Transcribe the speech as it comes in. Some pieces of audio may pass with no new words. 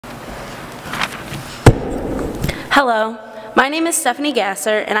Hello, my name is Stephanie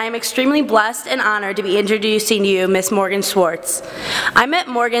Gasser, and I am extremely blessed and honored to be introducing to you Miss Morgan Swartz. I met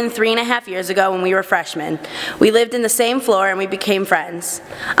Morgan 3.5 years ago when we were freshmen. We lived in the same floor and we became friends.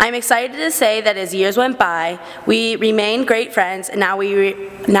 I am excited to say that as years went by, we remained great friends, and now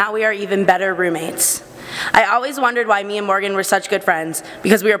we are even better roommates. I always wondered why me and Morgan were such good friends,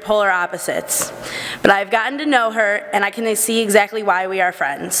 because we were polar opposites. But I've gotten to know her, and I can see exactly why we are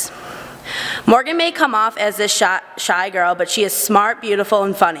friends. Morgan may come off as this shy girl, but she is smart, beautiful,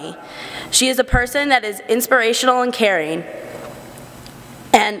 and funny. She is a person that is inspirational and caring.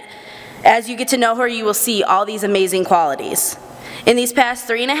 And as you get to know her, you will see all these amazing qualities. In these past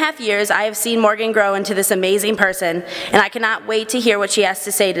 3.5 years, I have seen Morgan grow into this amazing person, and I cannot wait to hear what she has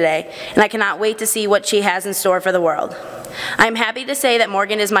to say today, and I cannot wait to see what she has in store for the world. I am happy to say that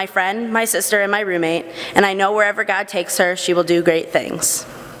Morgan is my friend, my sister, and my roommate, and I know wherever God takes her, she will do great things.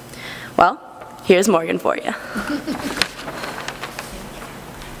 Well, here's Morgan for you.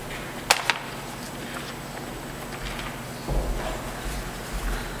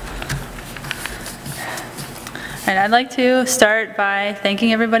 And I'd like to start by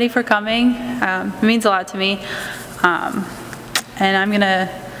thanking everybody for coming. It means a lot to me. And I'm going to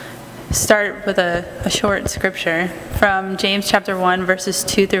start with a short scripture from James chapter 1, verses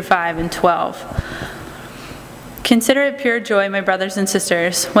 2 through 5 and 12. Consider it pure joy, my brothers and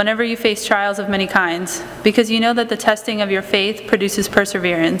sisters, whenever you face trials of many kinds, because you know that the testing of your faith produces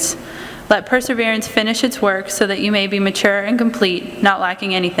perseverance. Let perseverance finish its work so that you may be mature and complete, not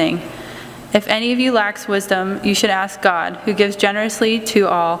lacking anything. If any of you lacks wisdom, you should ask God, who gives generously to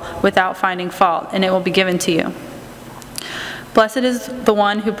all without finding fault, and it will be given to you. Blessed is the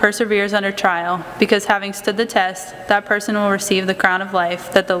one who perseveres under trial, because having stood the test, that person will receive the crown of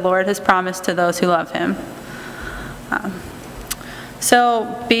life that the Lord has promised to those who love him.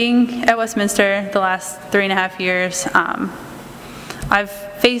 So being at Westminster the last 3.5 years, I've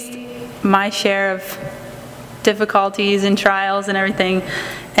faced my share of difficulties and trials and everything,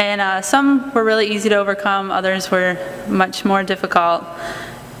 and some were really easy to overcome, others were much more difficult.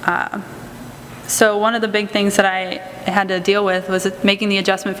 So one of the big things that I had to deal with was making the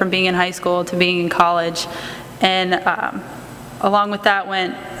adjustment from being in high school to being in college, and along with that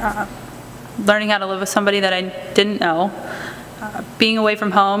went learning how to live with somebody that I didn't know, being away from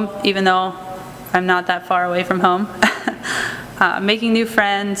home, even though I'm not that far away from home, making new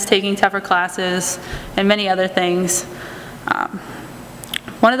friends, taking tougher classes, and many other things.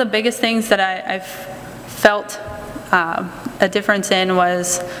 One of the biggest things that I've felt a difference in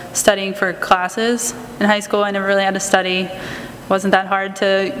was studying for classes. In high school, I never really had to study. It wasn't that hard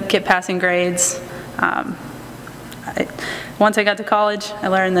to get passing grades. Once I got to college, I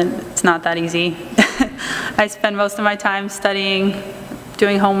learned that it's not that easy. I spend most of my time studying,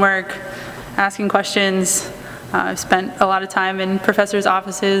 doing homework, asking questions. I've spent a lot of time in professors'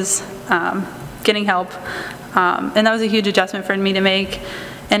 offices, getting help. And that was a huge adjustment for me to make.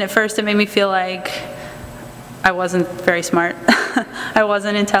 And at first it made me feel like I wasn't very smart. I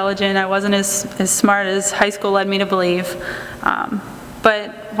wasn't intelligent. I wasn't as smart as high school led me to believe.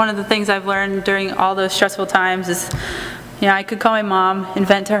 But one of the things I've learned during all those stressful times is, I could call my mom and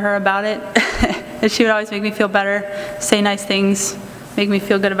vent to her about it, and she would always make me feel better, say nice things, make me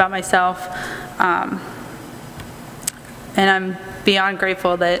feel good about myself. And I'm beyond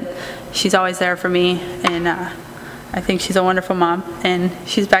grateful that she's always there for me, and I think she's a wonderful mom, and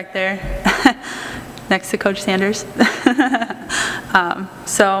she's back there next to Coach Sanders.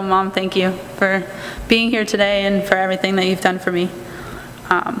 So Mom, thank you for being here today and for everything that you've done for me.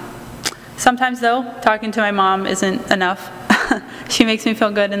 Sometimes though, talking to my mom isn't enough. She makes me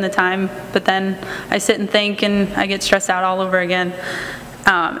feel good in the time, but then I sit and think and I get stressed out all over again.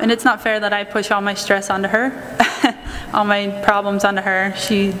 And it's not fair that I push all my stress onto her, all my problems onto her.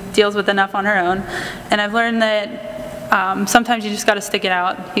 She deals with enough on her own. And I've learned that sometimes you just got to stick it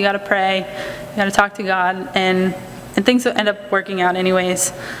out. You got to pray, you got to talk to God, and things will end up working out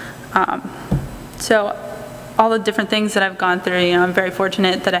anyways. So all the different things that I've gone through, I'm very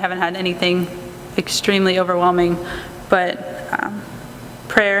fortunate that I haven't had anything extremely overwhelming, but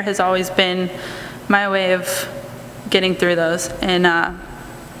prayer has always been my way of getting through those. And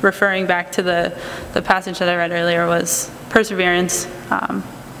referring back to the passage that I read earlier was perseverance.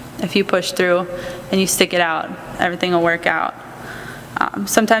 If you push through and you stick it out, everything will work out.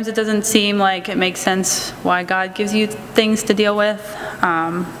 Sometimes it doesn't seem like it makes sense why God gives you things to deal with,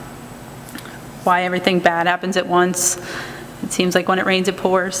 why everything bad happens at once. It seems like when it rains it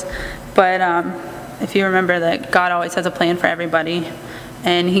pours. But if you remember that God always has a plan for everybody,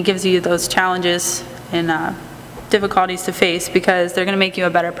 and he gives you those challenges and difficulties to face because they're going to make you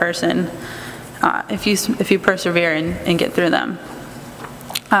a better person. if you persevere and get through them.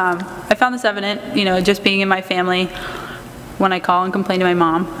 I found this evident, just being in my family when I call and complain to my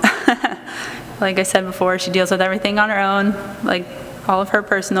mom. Like I said before, she deals with everything on her own, like all of her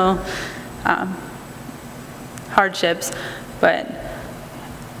personal hardships. But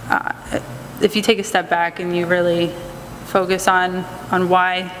if you take a step back and you really focus on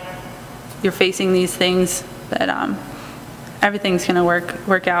why you're facing these things, that everything's going to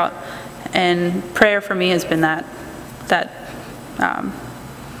work out. And prayer for me has been that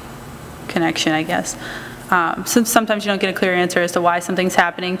connection, I guess. Sometimes you don't get a clear answer as to why something's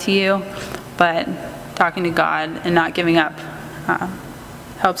happening to you, but talking to God and not giving up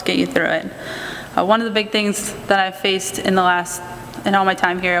helps get you through it. One of the big things that I've faced in all my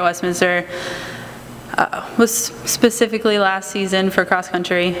time here at Westminster was specifically last season for cross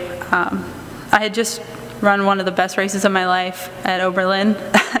country. I had just run one of the best races of my life at Oberlin.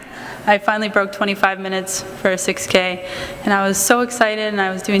 I finally broke 25 minutes for a 6K, and I was so excited, and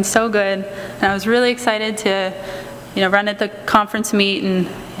I was doing so good, and I was really excited to run at the conference meet and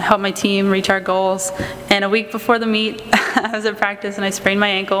help my team reach our goals. And a week before the meet, I was at practice and I sprained my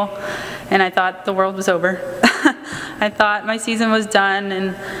ankle, and I thought the world was over. I thought my season was done,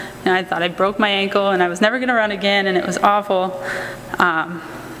 and I thought I broke my ankle and I was never going to run again, and it was awful.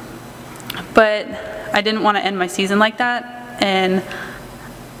 But I didn't want to end my season like that, and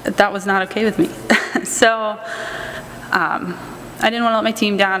that was not okay with me. So I didn't want to let my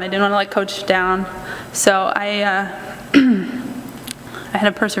team down. I didn't want to let coach down. So I had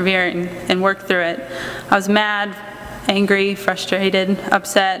to persevere and work through it. I was mad, angry, frustrated,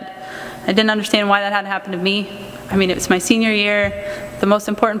 upset. I didn't understand why that had to happen to me. I mean, it was my senior year, the most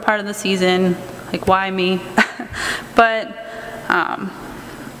important part of the season. Like, why me? But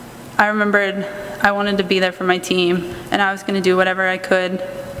I remembered I wanted to be there for my team, and I was going to do whatever I could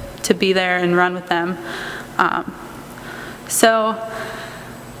to be there and run with them. So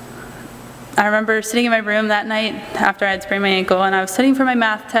I remember sitting in my room that night after I had sprained my ankle, and I was studying for my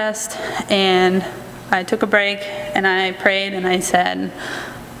math test, and I took a break and I prayed and I said,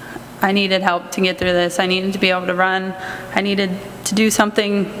 I needed help to get through this. I needed to be able to run. I needed to do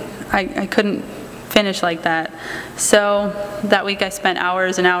something. I couldn't finish like that. So that week I spent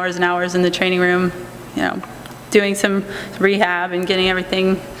hours and hours and hours in the training room, doing some rehab and getting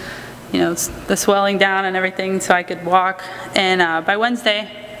everything, the swelling down and everything so I could walk. And by Wednesday,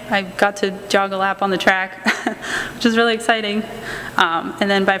 I got to jog a lap on the track, which was really exciting. And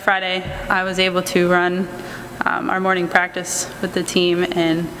then by Friday, I was able to run our morning practice with the team,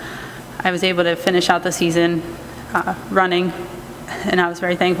 and I was able to finish out the season running, and I was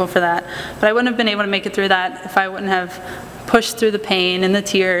very thankful for that. But I wouldn't have been able to make it through that if I wouldn't have pushed through the pain and the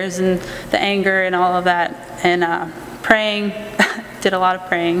tears and the anger and all of that, and praying, did a lot of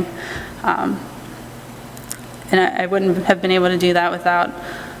praying. And I wouldn't have been able to do that without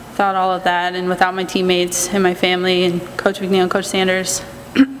all of that, and without my teammates and my family and Coach McNeil and Coach Sanders.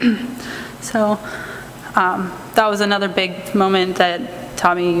 So that was another big moment that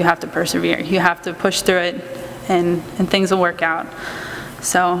taught me you have to persevere. You have to push through it, and things will work out.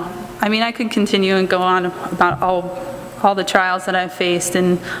 So, I mean, I could continue and go on about all the trials that I've faced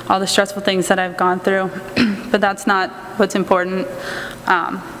and all the stressful things that I've gone through, but that's not what's important.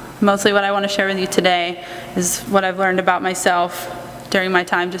 Mostly what I want to share with you today is what I've learned about myself during my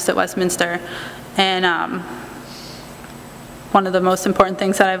time just at Westminster. And one of the most important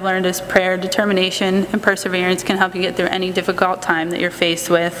things that I've learned is prayer, determination, and perseverance can help you get through any difficult time that you're faced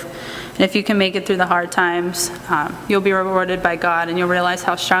with. And if you can make it through the hard times, you'll be rewarded by God, and you'll realize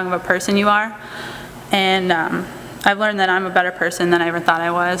how strong of a person you are. And I've learned that I'm a better person than I ever thought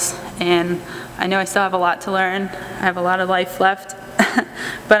I was. And I know I still have a lot to learn. I have a lot of life left.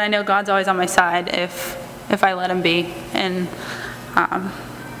 But I know God's always on my side if I let him be. And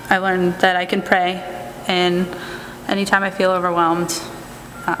I learned that I can pray, and anytime I feel overwhelmed,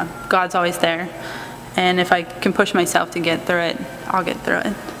 God's always there. And if I can push myself to get through it, I'll get through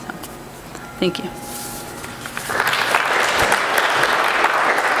it. So, thank you.